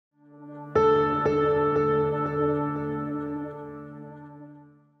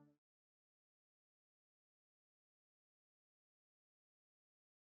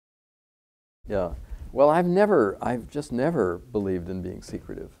Yeah. Well, I've just never believed in being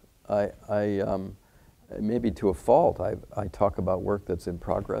secretive. Maybe to a fault, I talk about work that's in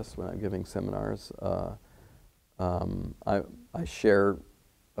progress when I'm giving seminars. I share,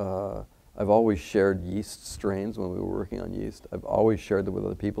 I've always shared yeast strains when we were working on yeast. I've always shared them with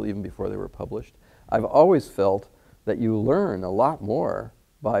other people, even before they were published. I've always felt that you learn a lot more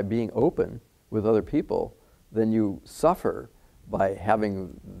by being open with other people than you suffer by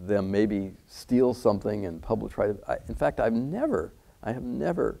having them maybe steal something and try to. In fact, I have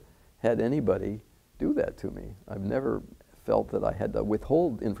never had anybody do that to me. I've never felt that I had to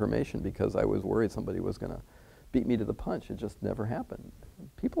withhold information because I was worried somebody was going to beat me to the punch. It just never happened.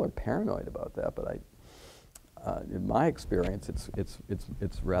 People are paranoid about that, but in my experience,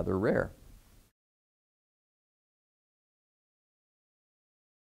 it's rather rare.